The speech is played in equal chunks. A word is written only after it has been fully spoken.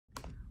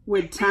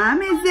What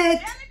time is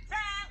it?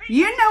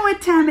 You know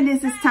what time it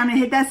is. It's time to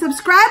hit that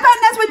subscribe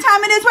button. That's what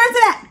time it is. Where's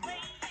it at?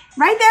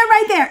 Right there,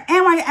 right there.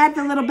 And while you add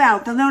the little bell,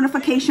 the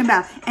notification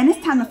bell. And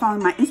it's time to follow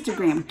my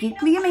Instagram,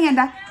 Geekly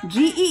Amanda,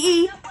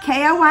 Geekly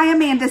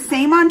Amanda.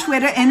 Same on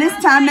Twitter. And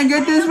it's time to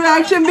get this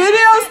reaction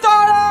video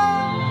started.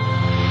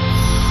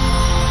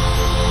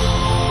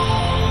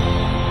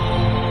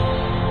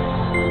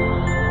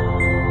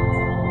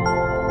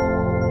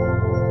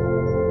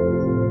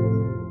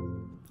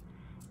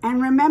 And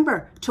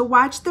remember to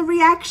watch the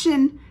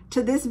reaction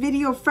to this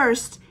video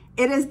first.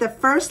 It is the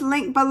first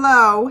link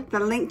below, the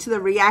link to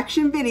the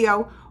reaction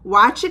video.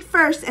 Watch it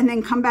first and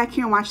then come back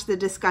here and watch the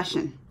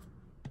discussion.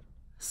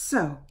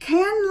 So,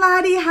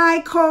 Khiladi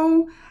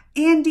Haiko,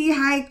 Andy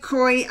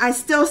Haikoi, I'm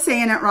still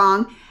saying it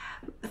wrong.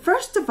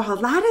 First of all,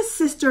 Lada's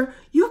sister,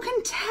 you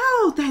can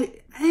tell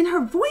that in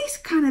her voice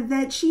kind of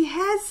that she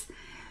has,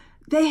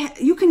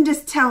 you can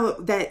just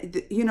tell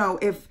that, you know,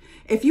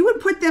 if you would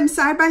put them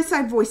side by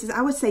side voices,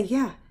 I would say,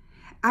 yeah.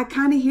 I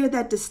kind of hear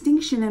that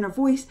distinction in her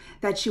voice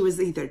that she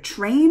was either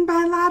trained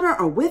by Lada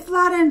or with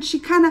Lada, and she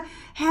kind of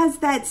has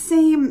that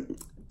same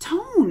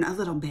tone a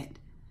little bit.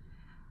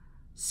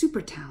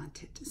 Super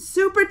talented.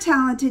 Super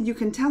talented. You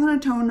can tell in her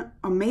tone.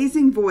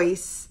 Amazing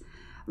voice.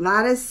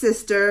 Lada's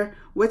sister.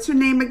 What's her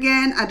name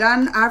again?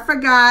 I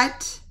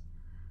forgot.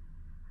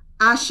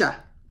 Asha.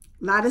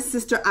 Lada's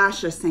sister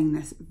Asha sang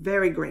this.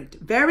 Very great.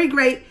 Very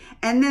great.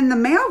 And then the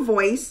male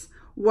voice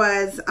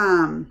was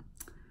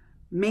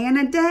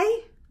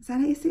Manaday. Is that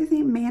how you say his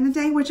name?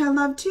 Manaday, which I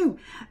love too.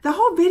 The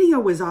whole video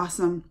was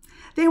awesome.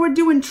 They were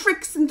doing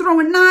tricks and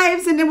throwing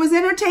knives and it was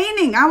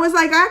entertaining. I was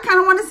like, I kind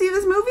of want to see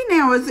this movie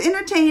now. It was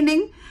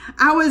entertaining.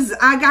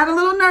 I got a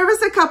little nervous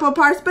a couple of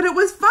parts, but it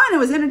was fun. It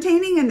was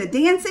entertaining and the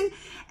dancing.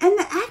 And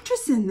the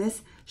actress in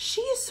this,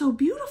 she is so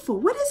beautiful.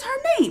 What is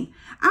her name?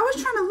 I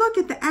was trying to look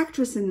at the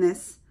actress in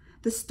this.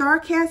 The star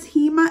cast,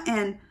 Hema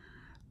and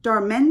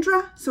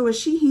Dharmendra. So is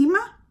she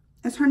Hema?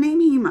 Is her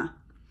name Hema?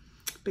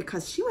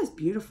 Because she was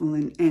beautiful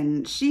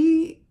and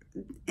she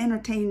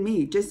entertained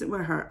me just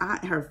with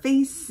her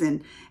face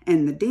and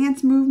the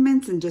dance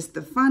movements and just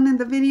the fun in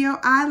the video.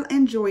 I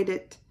enjoyed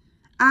it.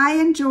 I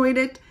enjoyed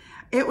it.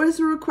 It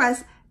was a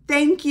request.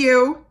 Thank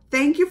you.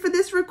 Thank you for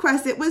this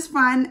request. It was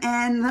fun.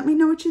 And let me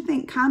know what you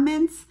think.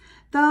 Comments,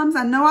 thumbs.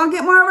 I know I'll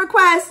get more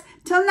requests.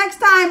 Till next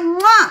time.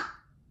 Mwah!